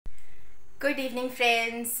Good evening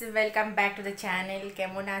friends, welcome back to the channel.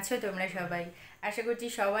 কেমন আছো তোমরা সবাই? আশা করছি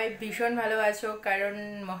সবাই ভীষণ ভালো আছো, কারণ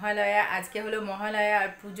মহালয়া আজকে হলো মহালয়া আর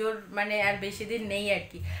পুজোর মানে আর বেশি দিন নেই আর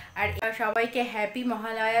কি। আর সবাইকে হ্যাপি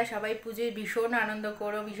মহালয়া। সবাই পুজোয় ভীষণ আনন্দ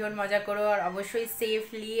করো, ভীষণ মজা করো, আর অবশ্যই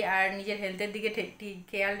সেফলি আর নিজের হেলথের দিকে ঠিক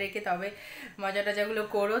খেয়াল রেখে তবে মজা টজাগুলো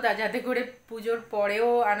করো, তা যাতে করে পুজোর পরেও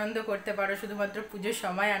আনন্দ করতে পারো, শুধুমাত্র পুজোর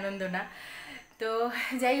সময় আনন্দ না। তো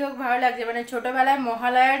যাই হোক, ভালো লাগছে। মানে ছোটোবেলায়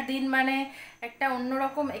মহালয়ার দিন মানে একটা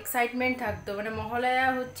অন্যরকম এক্সাইটমেন্ট থাকতো। মানে মহালয়া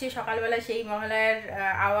হচ্ছে সকালবেলা সেই মহালয়ার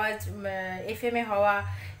আওয়াজ এফএমে হওয়া,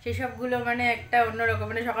 সেসবগুলো মানে একটা অন্যরকম।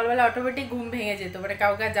 মানে সকালবেলা অটোমেটিক ঘুম ভেঙে যেত, মানে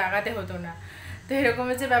কাউকে জাগাতে হতো না। তো এরকম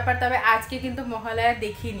হচ্ছে ব্যাপার। তবে আজকে কিন্তু মহালয়া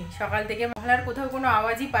দেখিনি, সকাল থেকে মহালয়ার কোথাও কোনো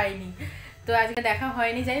আওয়াজই পাইনি। তো আজকে দেখা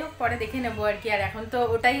হয়নি, যাই হোক পরে দেখে নেবো আর কি। আর এখন তো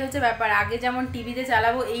ওটাই হচ্ছে ব্যাপার, আগে যেমন টিভিতে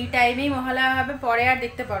চালাবো এই টাইমেই মহালয়া হবে, পরে আর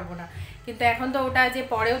দেখতে পারবো না। কিন্তু এখন তো ওটা যে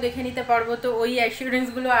পরেও দেখে নিতে পারবো, তো ওই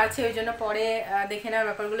অ্যাসিওরেন্সগুলো আছে, ওই জন্য পরে দেখে নেওয়ার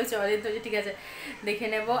ব্যাপারগুলো চলে। তো ঠিক আছে, দেখে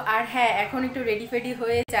নেব। আর হ্যাঁ, এখন একটু রেডি ফেডি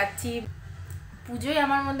হয়ে যাচ্ছি। পুজোয়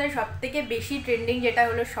আমার মধ্যে সবথেকে বেশি ট্রেন্ডিং যেটা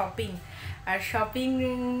হলো শপিং। আর শপিং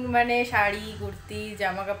মানে শাড়ি, কুর্তি,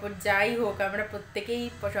 জামা কাপড় যাই হোক, আমরা প্রত্যেকেই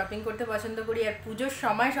শপিং করতে পছন্দ করি। আর পুজোর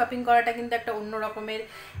সময় শপিং করাটা কিন্তু একটা অন্য রকমের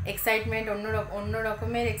এক্সাইটমেন্ট, অন্য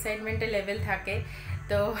রকমের এক্সাইটমেন্টের লেভেল থাকে।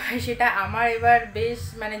 তো সেটা আমার এবার বেশ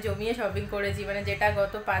মানে জমিয়ে শপিং করেছি, মানে যেটা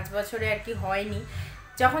গত 5 বছরে আর কি হয়নি।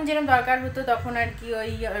 যখন যেরকম দরকার হতো তখন আর কি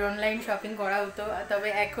ওই অনলাইন শপিং করা হতো, তবে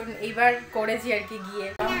এখন এইবার করেছি আর কি গিয়ে।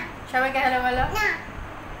 সবাইকে হ্যালো বলো।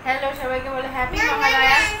 হ্যালো সবাইকে বলো, হ্যাপি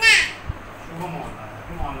মহালয়া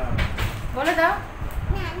বলে দাও।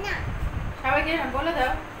 সবাইকে বলে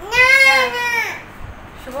দাও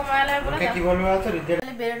শুভ মহালয়া বলে দাও।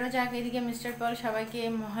 বেরোনো যাক, এদিকে মিস্টার পল সবাইকে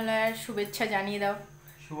মহালয়ার শুভেচ্ছা জানিয়ে দাও।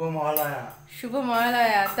 শুভ মহালয়া। শুভ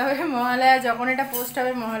মহালয়া। তবে মহালয়া যখন এটা পোস্ট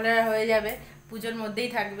হবে মহালয়া হয়ে যাবে, পুজোর মধ্যেই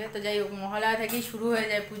থাকবে। তো যাই হোক, মহালয়া থেকেই শুরু হয়ে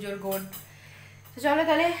যায় পুজোর গোন। তো চলো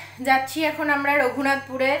তাহলে যাচ্ছি এখন আমরা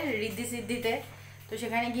রঘুনাথপুরে ঋদ্ধি সিদ্ধিতে। তো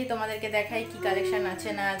সেখানে গিয়ে তোমাদেরকে দেখাই কি কালেকশন আছে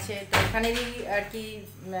না আছে। তো ওখানেরই আর কি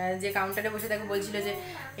যে কাউন্টারে বসে তাকে বলছিল যে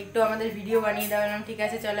একটু আমাদের ভিডিও বানিয়ে দেওয়া। ঠিক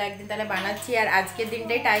আছে চলো, একদিন তাহলে বানাচ্ছি। আর আজকের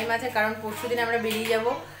দিনটাই টাইম আছে, কারণ পরশু দিন আমরা বেরিয়ে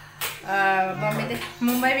যাবো বম্বেতে,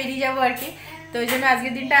 মুম্বাই বেরিয়ে যাবো আর কি। তো ওই জন্য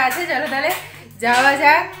আজকের দিনটা আছে। চলো তাহলে যাওয়া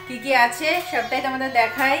যাক, কী কী আছে সবটাই তোমাদের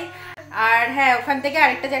দেখাই। আর হ্যাঁ, ওখান থেকে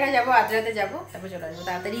আরেকটা জায়গায় যাবো, আদ্রাতে যাবো, তারপর চলে আসবো।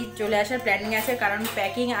 তাড়াতাড়ি চলে আসার প্ল্যানিং আছে, কারণ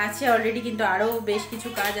প্যাকিং আছে অলরেডি, কিন্তু আরও বেশ কিছু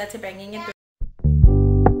কাজ আছে প্যাকিংয়ের।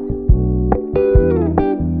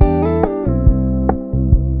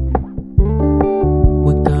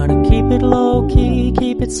 Keep it low key,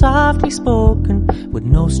 keep it softly spoken, with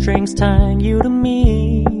no strings tying you to me.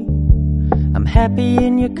 I'm happy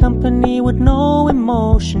in your company with no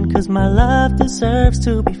emotion, 'cause my love deserves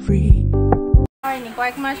to be free. হয়নি,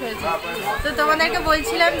 কয়েক মাস হয়েছে। তো তোমাদেরকে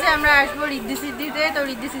বলছিলাম যে আমরা আসবো ঋদ্ধি সিদ্ধিতে। তো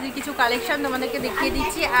ঋদ্ধি সিদ্ধির কিছু কালেকশন তোমাদেরকে দেখিয়ে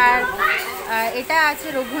দিচ্ছি। আর এটা আছে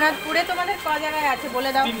রঘুনাথপুরে। তোমাদের ক জায়গায় আছে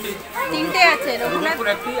বলে দাও। তিনটে আছে, রঘুনাথপুর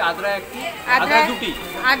একটি,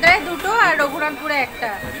 আদ্রায় দুটো আর রঘুনাথপুরে একটা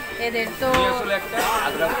এদের। তো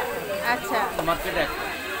আচ্ছা,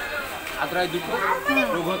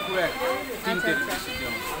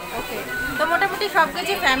 ওকে। তো মোটামুটি সব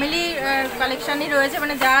কিছু ফ্যামিলি কালেকশানই রয়েছে,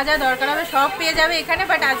 মানে যা যা দরকার হবে সব পেয়ে যাবে এখানে।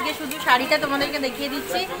 বাট আজকে শুধু শাড়িটা তোমাদেরকে দেখিয়ে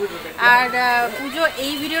দিচ্ছি। আর পুজো,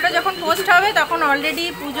 এই ভিডিওটা যখন পোস্ট হবে তখন অলরেডি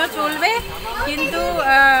পুজো চলবে, কিন্তু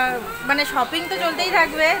মানে শপিং তো চলতেই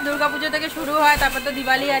থাকবে। দুর্গা পুজো থেকে শুরু হয়, তারপর তো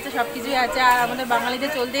দিওয়ালি আছে, সব কিছুই আছে। আর আমাদের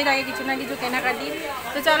বাঙালিদের চলতেই থাকে কিছু না কিছু কেনাকাটি।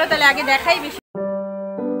 তো চলো তাহলে আগে দেখাই বেশি।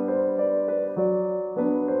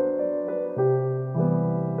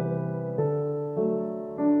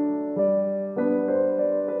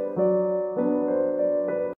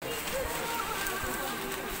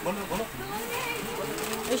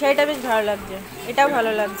 এই শাড়িটা বেশ ভালো লাগছে, এটাও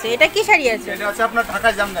ভালো লাগছে। এটা কি শাড়ি আছে? এটা আছে আপনার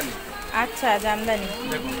ঢাকায় জামদানি। আচ্ছা, জামদানি।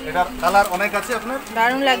 দেখুন এটার কালার অনেক আছে আপনার।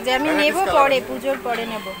 দারুণ লাগছে, আমি নেব পরে, পুজোর পরে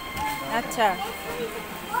নেব। আচ্ছা,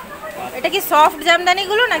 এটা কি সফট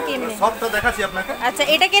জামদানিগুলো নাকি এমনি? সফটটা দেখাচ্ছি আপনাকে। আচ্ছা,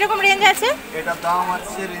 এটা কি রকম রেঞ্জ আছে? এটার দাম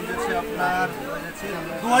আছে, রেঞ্জ আছে আপনার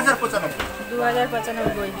 2095।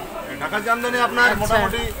 2095। ঢাকা জামদানি আপনার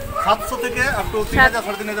মোটামুটি 700 থেকে আপ টু 3000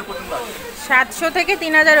 3500 পর্যন্ত আছে। 700 থেকে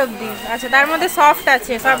 3000 অবধি। আচ্ছা, তার মধ্যে সফট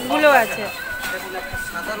আছে, সবগুলো আছে।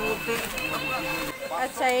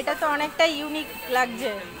 আচ্ছা, এটা তো অনেকটা ইউনিক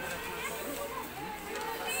লাগছে,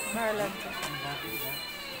 ভালো লাগছে।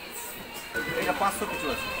 এটা 500 কিছু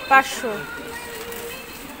আছে। 500।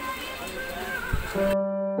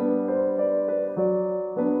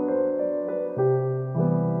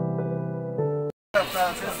 আপনার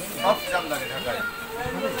আছে সফট জামদানি ঢাকায়।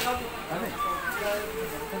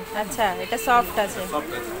 আচ্ছা, এটা সফট আছে।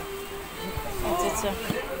 সফট আছে। আচ্ছা আচ্ছা,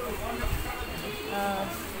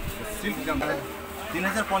 সিল্ক জামদানি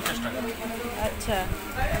 3050 টাকা। আচ্ছা,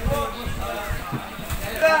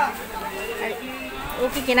 ও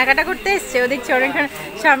কি কেনাকাটা করতে এসছে? ও দেখছি অনেকক্ষণ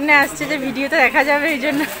সামনে আসছে যে ভিডিওতে দেখা যাবে এই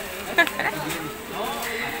জন্য।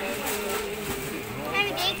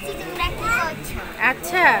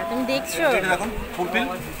 আচ্ছা, তুমি দেখছো?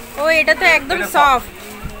 ও এটা তো একদম সফট,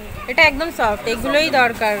 এটা একদম সফট, এগুলোই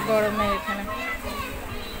দরকার গরমে এখানে।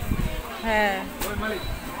 হ্যাঁ,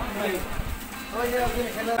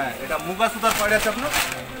 এটা মুগা সুতার পাড়ে আছে আপনার,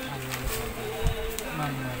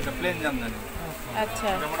 এটা প্লেন জামদানি। আচ্ছা,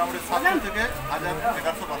 এটা মোটামুটি 700 থেকে 1000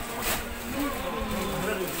 1100 500 পর্যন্ত।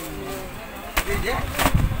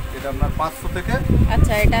 এটা আপনার 500 থেকে,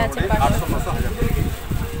 আচ্ছা এটা আছে 800 900 1000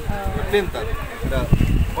 প্লেন তার, এটা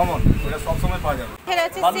কমন, এটা সব সময় পাওয়া যাবে। এর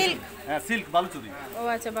আছে সিল্ক। হ্যাঁ, সিল্ক বালুচুরি। ও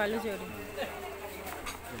আচ্ছা, বালুচরি।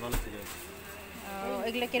 বালুচুরি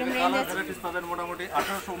এগুলো কিরকম রেঞ্জ আছে? ভ্যারাইটিস পাবেন মোটামুটি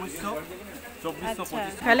 1800 1900 2400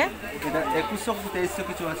 2500। তাহলে এটা 2100 2300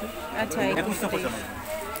 কিছু আছে। আচ্ছা, 2195।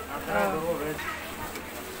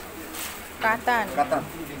 কাতান। কাতান,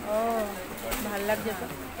 ও ভালো লাগছে তো।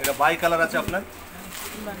 এটা বাই কালার আছে আপনার,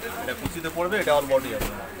 বাহ, এটা কুচিতে পড়বে, এটা অল বডি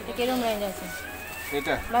আছে। এটা কিরকম রেঞ্জ আছে?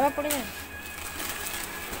 এটা বাবা পড়ে যান।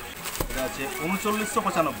 এটা আছে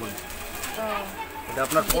 3995। ও এটা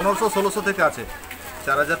আপনার 1500 1600 থেকে আছে,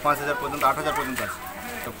 4000 5000 পর্যন্ত 8000 পর্যন্ত আছে।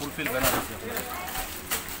 এটা ফুল ফিল ব্যানার আছে।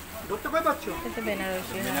 ধরতে পারছো? এটা তো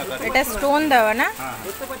বেনারসি। এটা স্টোন দেওয়া না? হ্যাঁ,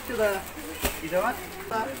 ধরতে পারছো দা? কি দেওয়া?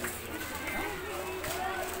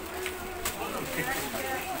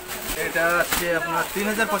 এটা আছে আপনার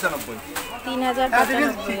 3095।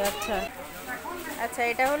 3095। আচ্ছা আচ্ছা,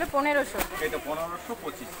 এটা হলো 1500। এটা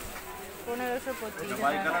 1525। 1525। এটা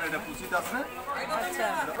বাই কালার, এটা কুচিতে আছে। আচ্ছা,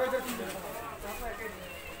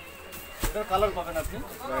 এটা কালার পাবেন আপনি।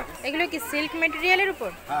 এগুলো কি সিল্ক ম্যাটেরিয়ালের উপর?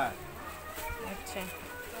 হ্যাঁ, আচ্ছা,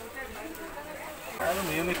 একদম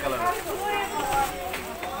ইউনিক কালার।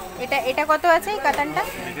 এটা কত আছে এই কাতানটা?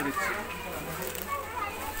 দেখে দিচ্ছি,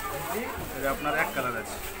 এটা আপনার এক কালার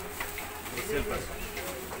আছে, সেলফ আছে।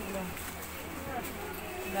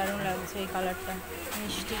 দারুণ লাগছে এই কালারটা,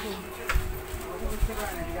 মিষ্টি খুব।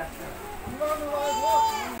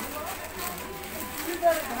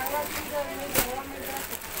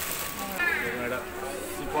 এটা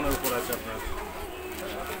সিফনের উপর আছে আপনার।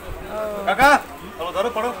 কাকা চলো ধরো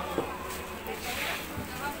পড়ো।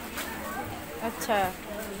 আচ্ছা,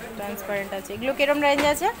 ট্রান্সপারেন্ট আছে। এগুলো কিরম রেঞ্জ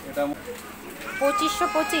আছে? এটা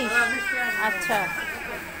 2525। আচ্ছা,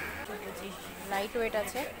 লাইট ওয়েট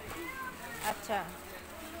আছে। আচ্ছা,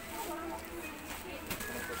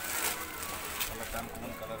 কালারটা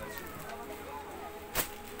কোন কালার আছে?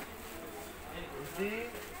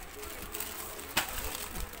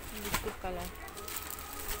 Biscuit colour.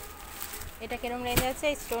 এটা কিরম রেঞ্জ আছে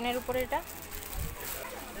স্টোনের উপরে? এটা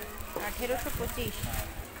 1825।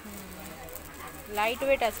 লাইট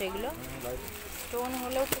ওয়েট আছে এগুলো, স্টোন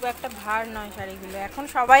হলেও খুব একটা ভার নয় শাড়িগুলো। এখন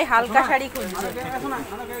সবাই হালকা শাড়ি খুঁজছে,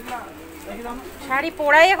 শাড়ি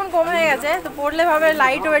পরাই এখন কম হয়ে গেছে, তো পরলে ভাবে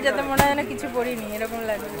লাইট ওয়েট, যাতে মনে হয় না কিছু পরিনি এরকম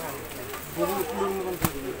লাগে।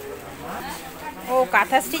 ও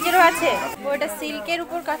কাঁথা স্টিচেরও আছে? ও এটা সিল্কের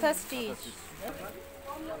উপর কাঁথা স্টিচ।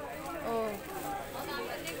 ও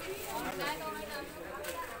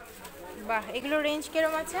বাহ, এগুলো রেঞ্জ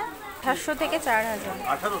কিরম আছে? 800 থেকে 4000।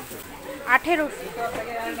 1800।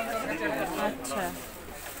 আচ্ছা,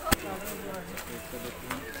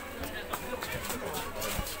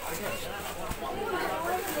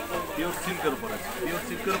 পিওর সিল্কের উপর আছে, পিওর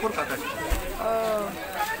সিল্কের উপর কাঁথা। ও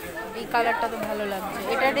এই কালারটা তো ভালো লাগছে।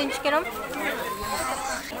 এটা রেঞ্জ কিরম?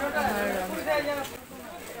 ভালো লাগছে।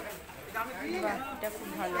 বাহ, এটা খুব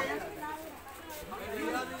ভালো।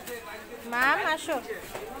 ম্যাম আসো।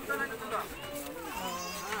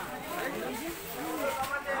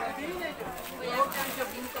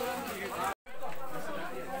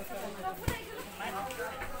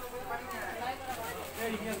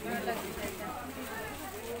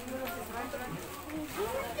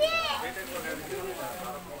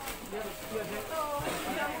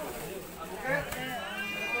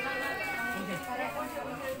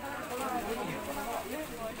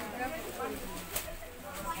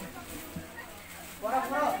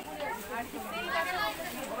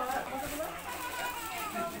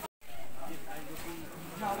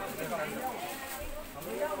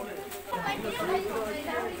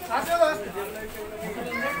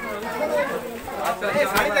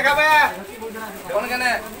 শাড়ি দেখাবে কোন কেন?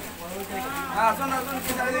 আসুন আসুন,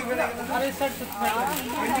 কি শাড়ি দেখবেন? আরে স্যার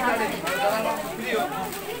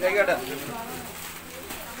জায়গাটা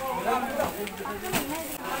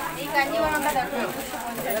এই কাঞ্জিভারমটা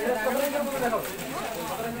দেখো।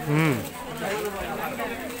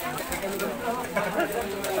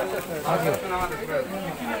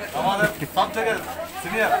 আমাদের সব থেকে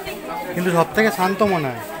সিনিয়র, কিন্তু সব থেকে শান্ত মনে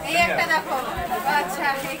হয়। এই একটা দেখো, আচ্ছা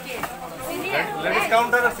একে সিনিয়র লেডিস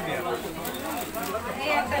কাউন্টারের সিনিয়র। এই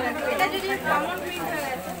একটা দেখো, এটা যদি কমন প্রিন্ট হয়ে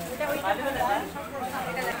গেছে এটা ওইটা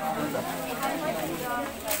এটা দেখো।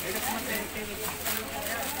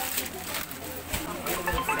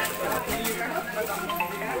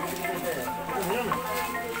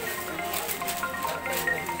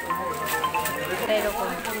 এরকম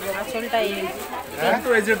আসলটা এই একটু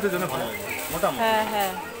এজেন্টদের জন্য ভালো লাগে, মোটামুটি। হ্যাঁ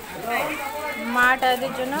হ্যাঁ মা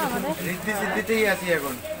টাদের জন্য আমাদের ঋদ্ধি সিদ্ধিতেই আছি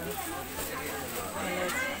এখন।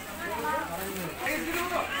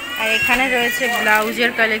 আর এখানে রয়েছে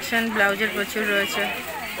ব্লাউজের কালেকশন, ব্লাউজের প্রচুর রয়েছে।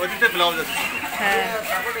 ওইদিকে ব্লাউজ আছে। হ্যাঁ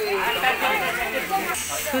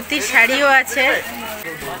সুতির শাড়িও আছে।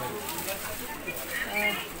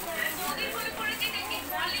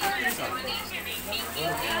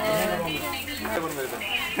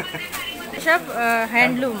 সব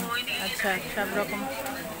হ্যান্ডলুম, আচ্ছা সব রকম।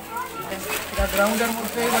 এটা গ্রাউন্ডের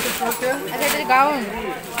মধ্যে এবছর চলছে, আচ্ছা এটা গাউন,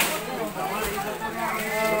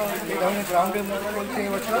 গ্রাউন্ডের মধ্যে চলছে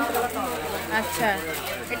এবছর। আচ্ছা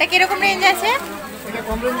এটা কিরকম রেঞ্জ আছে? এটা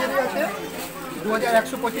কম রেঞ্জেরই আছে,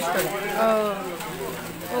 2125 টাকা। ও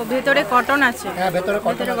ও ভেতরে কটন আছে? হ্যাঁ, ভেতরে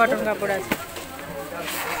ভেতরে কটন কাপড় আছে,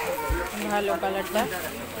 ভালো কালারটা।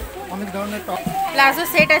 অনেক ধরনের টপ, প্লাজো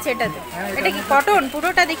সেট আছে এটাতে। এটা কি কটন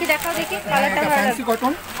পুরোটা? দেখি দেখাও দেখি, কালারটা ভালো ফ্যান্সি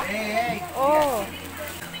কটন। ও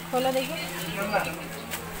খোলা দেখি।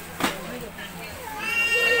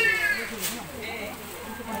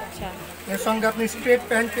 আচ্ছা এর সঙ্গে আপনি স্ট্রেট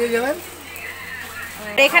প্যান্ট পেয়ে যাবেন।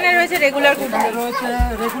 এখানে রয়েছে রেগুলার কুর্তি, এখানে রয়েছে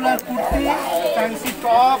রেগুলার কুর্তি, ফ্যান্সি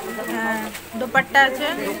টপ, হ্যাঁ দোপাট্টা আছে,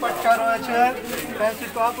 দুপাট্টা রয়েছে, ফ্যান্সি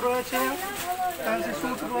টপ রয়েছে, ফ্যান্সি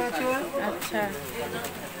স্যুট রয়েছে। আচ্ছা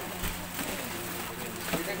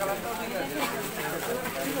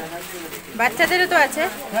বাচ্চাদেরও তো আছে?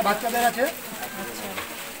 হ্যাঁ, বাচ্চাদের আছে। আচ্ছা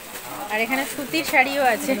আর এখানে সুতির শাড়িও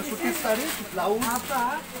আছে। সুতির শাড়ি, ব্লাউজ।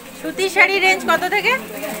 সুতির শাড়ি রেঞ্জ কত থেকে?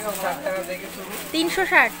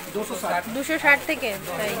 360 260 260 থেকে,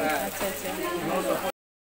 তাই? আচ্ছা আচ্ছা।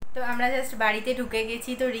 তো আমরা জাস্ট বাড়িতে ঢুকে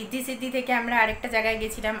গেছি। তো ঋদ্ধি সিদ্ধি থেকে আমরা আরেকটা জায়গায়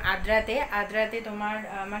গেছিলাম, আদ্রাতে। আদ্রাতে তোমার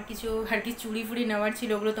আমার কিছু আর কি চুড়ি ফুড়ি নেওয়ার ছিল,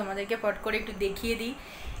 ওগুলো তোমাদেরকে পট করে একটু দেখিয়ে দিই।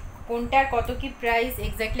 কোনটার কত কি প্রাইস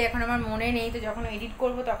এক্স্যাক্টলি এখন আমার মনে নেই, তো যখন এডিট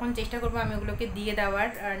করব তখন চেষ্টা করব আমি ওগুলোকে দিয়ে দেওয়ার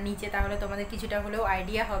নিচে, তাহলে তোমাদের কিছুটা হলেও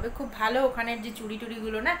আইডিয়া হবে। খুব ভালো ওখানের যে চুড়ি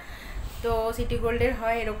টুড়িগুলো না, তো সিটি গোল্ডের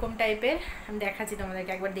হয় এরকম টাইপের। আমি দেখাচ্ছি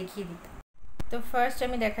তোমাদেরকে, একবার দেখিয়ে দিই। তো ফার্স্ট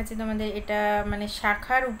আমি দেখাচ্ছি তোমাদের, এটা মানে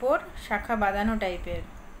শাখার উপর শাখা বাঁধানো টাইপের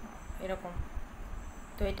এরকম।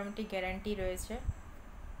 তো এটা মোটামুটি গ্যারান্টি রয়েছে।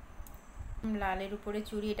 লালের উপরে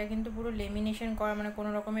চুড়ি, এটা কিন্তু পুরো লেমিনেশন করা, মানে কোনো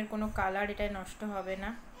রকমের কোনো কালার এটায় নষ্ট হবে না।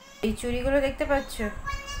 এই চুড়িগুলো দেখতে পাচ্ছ,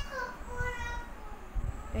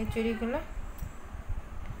 এই চুড়িগুলো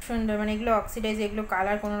সুন্দর, মানে এগুলো অক্সিডাইজ, এগুলো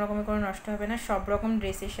কালার কোনো রকমের কোনো নষ্ট হবে না, সব রকম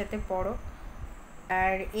ড্রেসের সাথে পরো।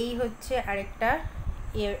 আর এই হচ্ছে আরেকটা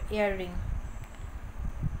ইয়াররিং,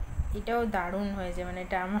 এটাও দারুণ হয়েছে, মানে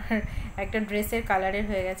এটা আমার একটা ড্রেসের কালারের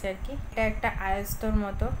হয়ে গেছে আর কি। এটা একটা আয়স্তর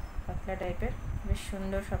মতো পাতলা টাইপের, বেশ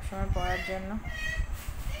সুন্দর সবসময় পরার জন্য।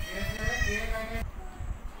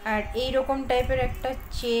 আর এই রকম টাইপের একটা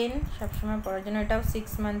চেন সবসময় পরার জন্য, এটাও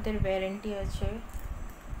 6 মান্থের ওয়ারেন্টি আছে।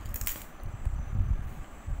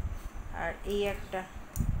 আর এই একটা,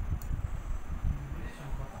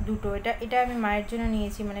 দুটো, এটা আমি মায়ের জন্য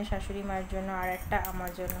নিয়েছি, মানে শাশুড়ি মায়ের জন্য, আর একটা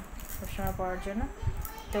আমার জন্য সবসময় পরার জন্য।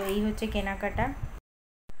 তো এই হচ্ছে কেনাকাটা।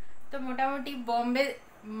 তো মোটামুটি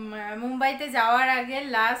মুম্বাইতে যাওয়ার আগে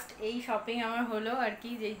লাস্ট এই শপিং আমার হলো আর কি,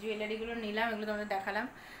 যে জুয়েলারিগুলো নিলাম এগুলো তোমাদের দেখালাম।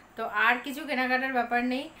 তো আর কিছু কেনাকাটার ব্যাপার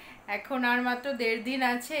নেই, এখন আর মাত্র 1.5 দিন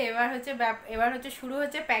আছে। এবার হচ্ছে শুরু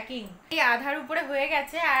হচ্ছে প্যাকিং। এই আধার উপরে হয়ে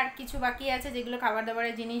গেছে, আর কিছু বাকি আছে, যেগুলো খাবার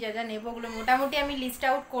দাবারের জিনিস যা যা নেবো ওগুলো মোটামুটি আমি লিস্ট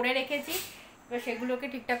আউট করে রেখেছি। এবার সেগুলোকে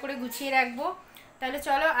ঠিকঠাক করে গুছিয়ে রাখবো। তাহলে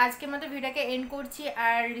চলো আজকের মতো ভিডিওটাকে এন্ড করছি।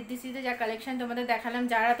 আর ঋদ্ধি সিদ্ধিতে যা কালেকশন তোমাদের দেখালাম,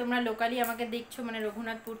 যারা তোমরা লোকালি আমাকে দেখছো মানে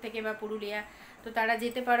রঘুনাথপুর থেকে বা পুরুলিয়া, তো তারা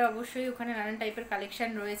যেতে পারো অবশ্যই, ওখানে নানান টাইপের কালেকশন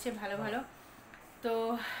রয়েছে ভালো ভালো। তো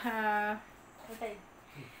ওটাই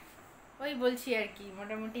ওই বলছি আর কি,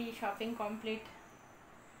 মোটামুটি শপিং কমপ্লিট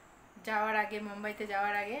যাওয়ার আগে, মুম্বাইতে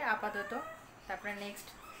যাওয়ার আগে আপাতত। তারপরে নেক্সট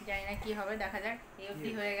জানি না কী হবে, দেখা যাক। এই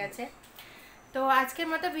অবধি হয়ে গেছে। তো আজকের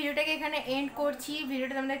মতো ভিডিওটাকে এখানে এন্ড করছি।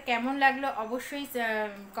 ভিডিওটা তোমাদের কেমন লাগলো অবশ্যই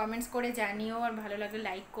কমেন্টস করে জানিও, আর ভালো লাগলে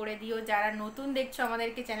লাইক করে দিও। যারা নতুন দেখছো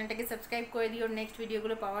আমাদেরকে, চ্যানেলটাকে সাবস্ক্রাইব করে দিও নেক্সট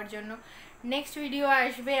ভিডিওগুলো পাওয়ার জন্য। নেক্সট ভিডিও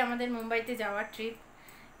আসবে আমাদের মুম্বাইতে যাওয়ার ট্রিপ।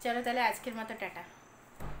 চলো তাহলে আজকের মতো টাটা।